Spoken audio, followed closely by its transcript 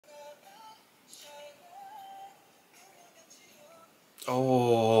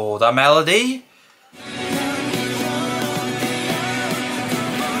Oh, that melody.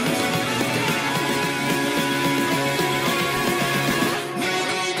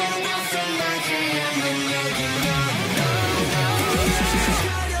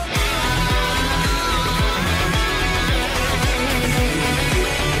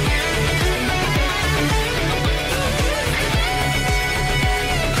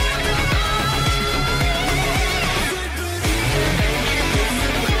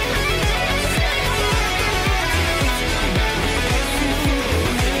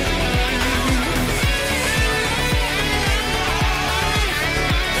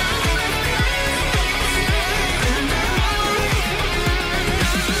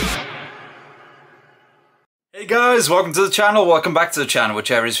 Hey guys, welcome to the channel, welcome back to the channel,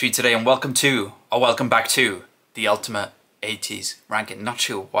 whichever is for you today, and welcome back to the ultimate 80s ranking. Not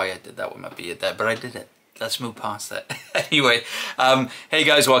sure why I did that with my beard there, but I did it. Let's move past that. Anyway, hey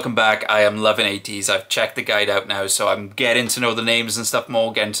guys, welcome back. I am loving 80s. I've checked the guide out now, so I'm getting to know the names and stuff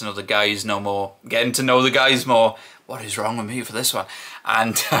more, getting to know the guys more. What is wrong with me for this one?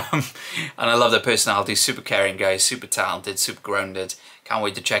 And I love their personality. Super caring guys, super talented, super grounded. Can't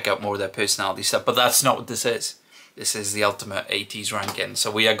wait to check out more of their personality stuff. But that's not what this is. This is the ultimate 80s ranking.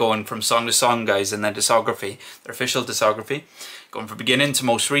 So we are going from song to song, guys, in their discography, their official discography. Going from beginning to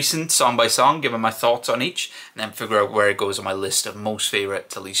most recent, song by song, giving my thoughts on each, and then figure out where it goes on my list of most favourite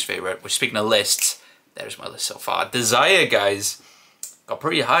to least favourite. Which, speaking of lists, there's my list so far. Desire, guys, got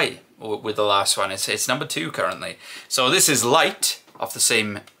pretty high with the last one. It's number 2 currently. So this is Light, off the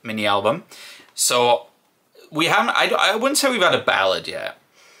same mini album. So we haven't, I wouldn't say we've had a ballad yet.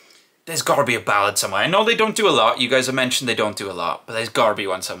 There's got to be a ballad somewhere. I know they don't do a lot. You guys have mentioned they don't do a lot, but there's got to be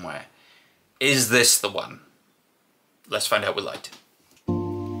one somewhere. Is this the one? Let's find out with Light.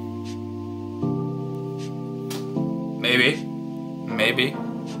 Maybe. Maybe.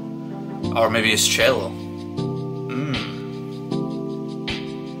 Or maybe it's Chill.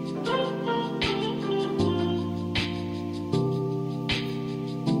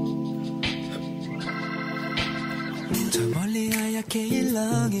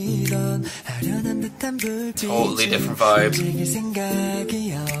 Totally different vibe.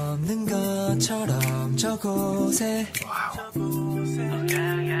 Wow.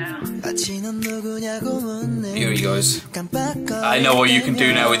 Here he goes. I know what you can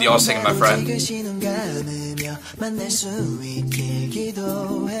do now with your singing, my friend.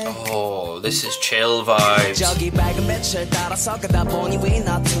 Oh, this is chill vibes.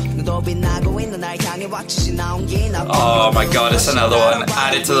 Oh my god, it's another one.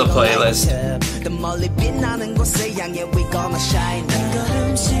 Add it to the playlist.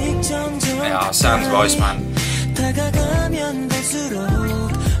 Yeah, Sam's voice, man.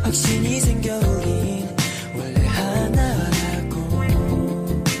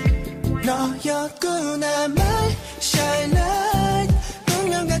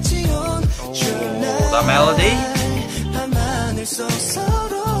 Oh, that melody.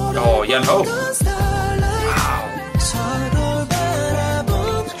 Oh, Yeonho. Wow.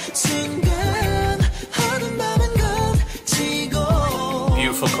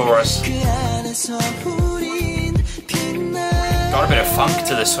 Beautiful chorus. Got a bit of funk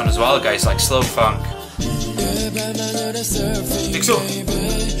to this one as well, guys, like slow funk. Mix up.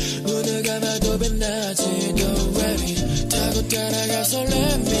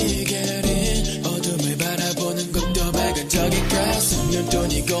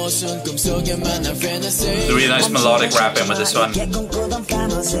 There's a really nice melodic rapping with this one.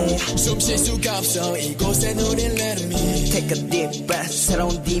 Take a deep breath,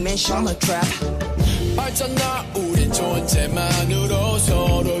 새로운 dimensional trap.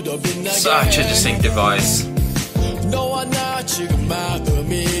 Such a distinctive voice.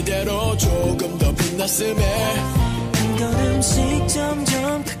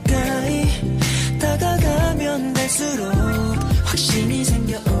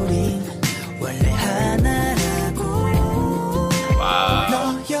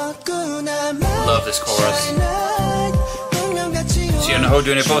 Wow. Love this chorus. So Yeonho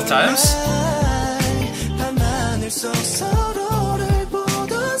doing it both times?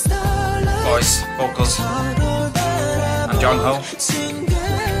 Voice, vocals, and Jongho.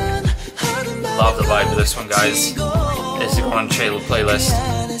 Love the vibe of this one, guys. This is going on Chill playlist.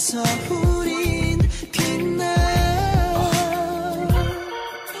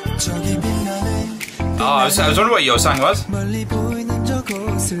 Oh, I was wondering what your song was.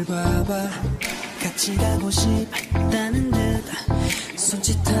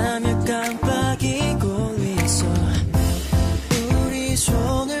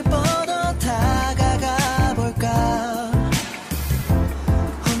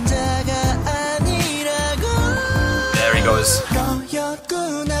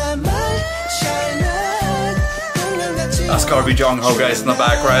 gotta be Jong Ho, guys, in the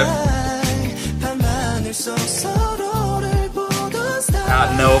back, right?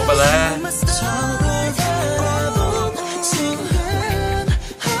 No, but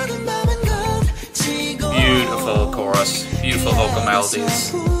beautiful chorus, beautiful vocal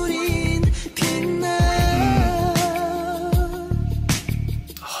melodies.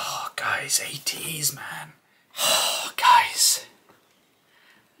 Oh, guys, ateez, man. Oh, guys.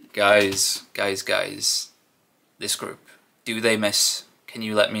 Guys. This group, do they miss? Can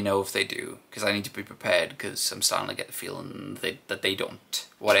you let me know if they do? Because I need to be prepared, because I'm starting to get the feeling that they don't.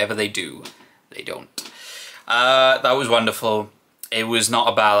 Whatever they do, they don't. That was wonderful. It was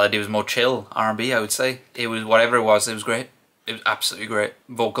not a ballad, it was more chill R&B, I would say. It was whatever it was great. It was absolutely great.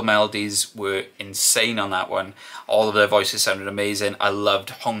 Vocal melodies were insane on that one. All of their voices sounded amazing. I loved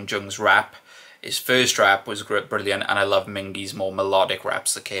Hong Jung's rap. His first rap was great, brilliant, and I love Mingy's more melodic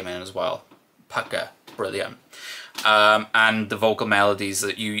raps that came in as well. Pucker, brilliant. And the vocal melodies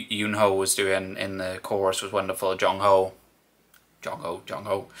that Yoon Ho was doing in the chorus was wonderful. Jong Ho.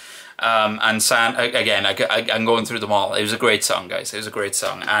 And San, again, I'm going through them all. It was a great song, guys. It was a great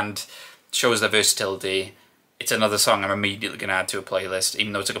song, and shows their versatility. It's another song I'm immediately going to add to a playlist,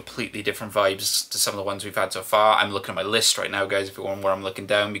 even though it's a completely different vibes to some of the ones we've had so far. I'm looking at my list right now, guys, if you want where I'm looking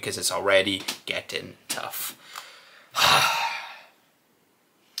down, because it's already getting tough.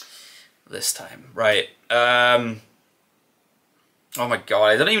 This time. Right. Oh my god,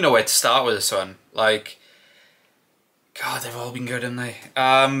 I don't even know where to start with this one. Like, god, they've all been good, haven't they?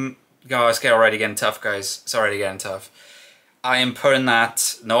 God, it's already getting tough, guys. It's already getting tough. I am putting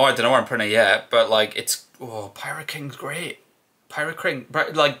that... No, I don't know where I'm putting it yet, but like, it's... Oh, Pirate King's great. Pirate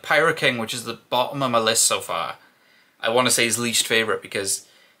King, which is the bottom of my list so far. I want to say his least favourite because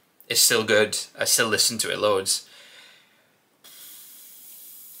it's still good. I still listen to it loads.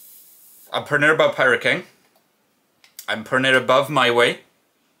 I'm putting it above Pirate King. I'm putting it above My Way.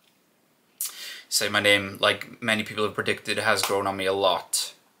 Say My Name, like many people have predicted, has grown on me a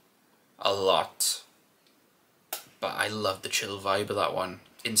lot. A lot. But I love the chill vibe of that one.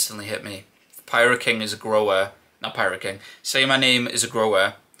 Instantly hit me. Pirate King is a grower. Not Pirate King. Say My Name is a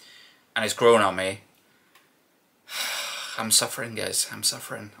grower. And it's grown on me. I'm suffering, guys. I'm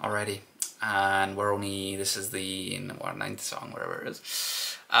suffering already. And we're only... This is the 9th song, whatever it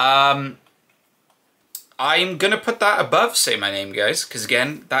is. I'm going to put that above Say My Name, guys. Because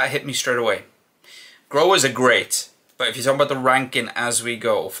again, that hit me straight away. Growers are great. But if you're talking about the ranking as we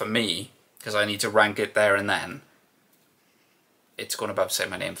go, for me, because I need to rank it there and then, it's going above Say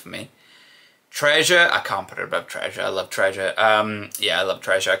My Name for me. Treasure, I can't put it above Treasure. I love Treasure. Yeah, I love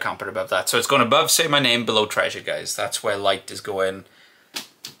Treasure. I can't put it above that. So it's going above Say My Name, below Treasure, guys. That's where Light is going.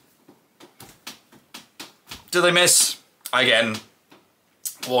 Do they miss? Again,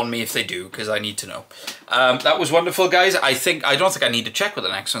 warn me if they do, because I need to know. That was wonderful, guys. I don't think I need to check what the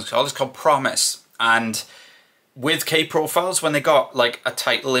next one's called. It's called Promise. And with K-Profiles, when they got like a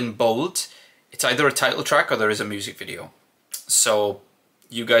title in bold, it's either a title track or there is a music video. So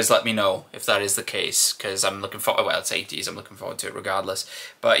you guys let me know if that is the case, because I'm looking forward, well, it's ateez, I'm looking forward to it regardless.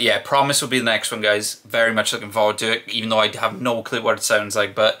 But yeah, Promise will be the next one, guys. Very much looking forward to it, even though I have no clue what it sounds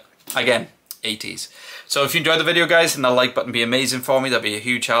like, but again, ateez. So if you enjoyed the video, guys, and the like button be amazing for me, that'd be a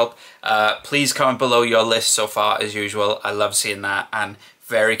huge help. Please comment below your list so far, as usual. I love seeing that, and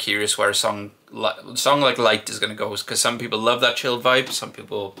very curious where a song like Light is going to go, because some people love that chill vibe, some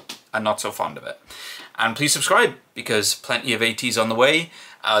people are not so fond of it. And please subscribe, because plenty of ateez on the way.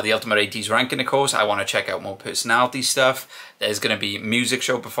 The Ultimate ateez ranking, of course. I want to check out more personality stuff. There's going to be music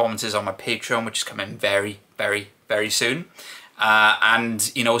show performances on my Patreon, which is coming very, very, very soon.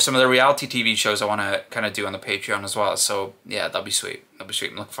 And, you know, some of the reality TV shows I want to kind of do on the Patreon as well. So, yeah, that'll be sweet. That'll be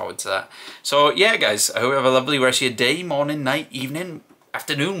sweet. I'm looking forward to that. So, yeah, guys, I hope you have a lovely rest of your day, morning, night, evening,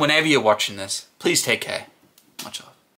 afternoon, whenever you're watching this. Please take care. Much love.